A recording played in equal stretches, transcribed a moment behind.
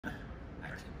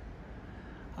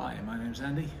Hi, my name's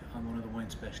Andy. I'm one of the wine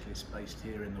specialists based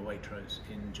here in the Waitrose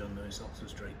in John Lewis, Oxford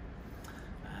Street.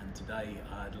 And today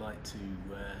I'd like to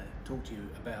talk to you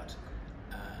about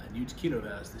a new tequila of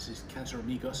ours. This is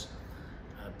Casamigos,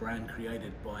 a brand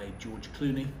created by George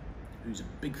Clooney, who's a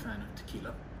big fan of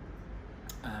tequila.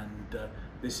 And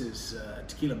this is a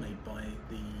tequila made by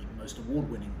the most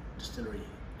award-winning distillery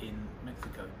in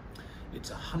Mexico.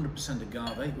 It's 100%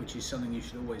 agave, which is something you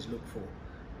should always look for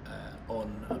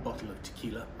on a bottle of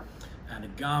tequila. And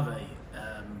agave,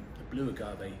 the blue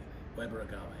agave, Weber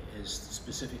agave, is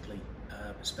specifically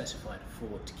specified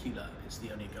for tequila. It's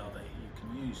the only agave you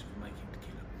can use for making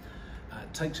tequila.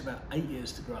 It takes about 8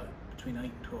 years to grow, between 8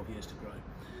 and 12 years to grow.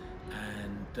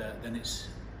 And then it's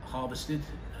harvested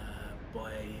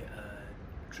by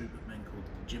a troop of men called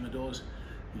the Jimadors,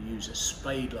 who use a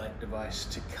spade-like device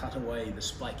to cut away the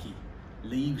spiky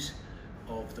leaves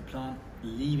of the plant,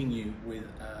 leaving you with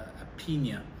a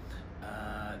piña,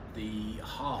 the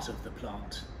heart of the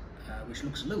plant, which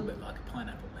looks a little bit like a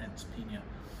pineapple, hence piña,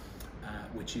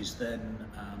 which is then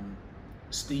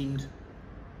steamed,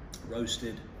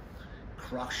 roasted,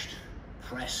 crushed,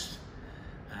 pressed,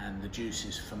 and the juice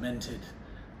is fermented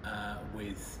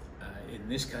with, in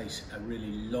this case, a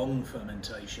really long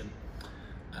fermentation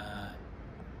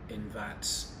in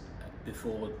vats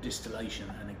before distillation,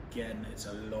 and again it's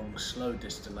a long slow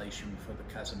distillation for the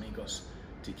Casamigos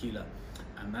tequila.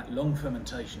 And that long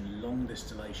fermentation, long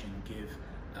distillation give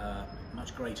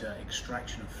much greater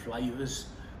extraction of flavors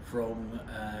from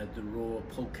the raw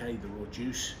pulque, the raw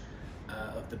juice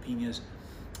of the piñas,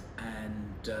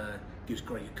 and gives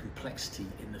greater complexity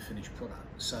in the finished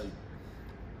product. So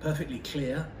perfectly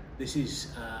clear, this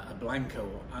is a Blanco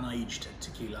or unaged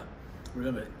tequila.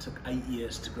 Remember, it took 8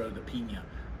 years to grow the piña.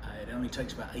 It only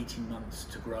takes about 18 months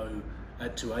to grow,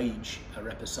 to age a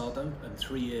reposado, and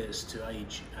 3 years to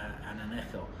age an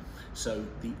anejo. So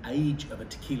the age of a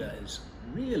tequila is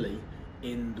really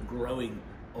in the growing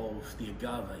of the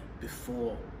agave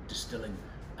before distilling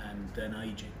and then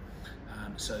aging.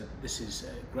 So this is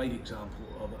a great example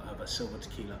of a silver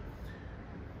tequila.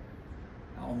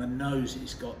 On the nose,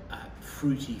 it's got a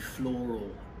fruity,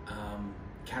 floral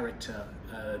character,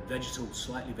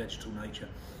 slightly vegetal nature,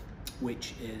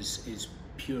 which is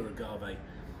pure agave.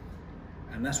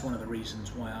 And that's one of the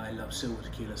reasons why I love silver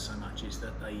tequila so much, is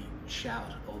that they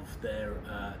shout of their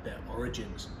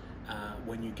origins.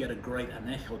 When you get a great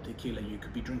anejo tequila, you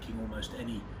could be drinking almost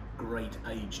any great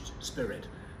aged spirit,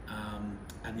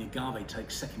 and the agave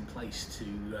takes second place to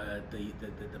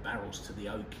the barrels, to the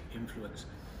oak influence.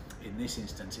 In this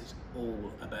instance, it's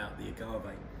all about the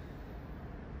agave.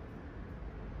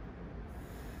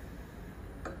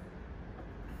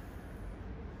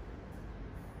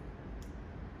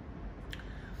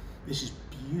 This is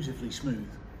beautifully smooth.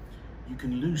 You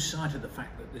can lose sight of the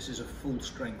fact that this is a full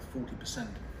strength 40%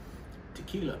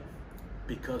 tequila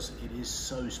because it is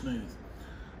so smooth.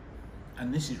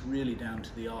 And this is really down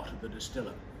to the art of the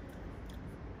distiller.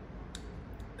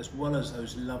 As well as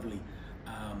those lovely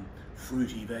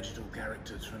fruity vegetal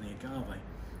characters from the agave,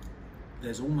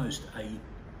 there's almost a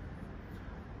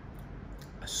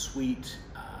sweet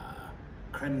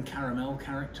creme caramel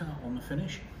character on the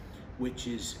finish, which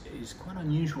is quite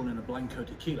unusual in a Blanco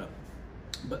tequila,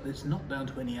 but it's not down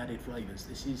to any added flavors.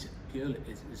 This is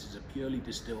a purely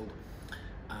distilled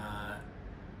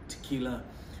tequila,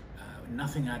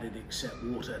 nothing added except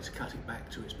water to cut it back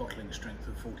to its bottling strength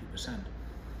of 40%.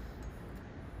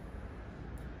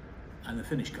 And the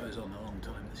finish goes on a long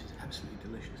time. This is absolutely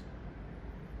delicious.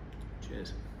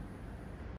 Cheers.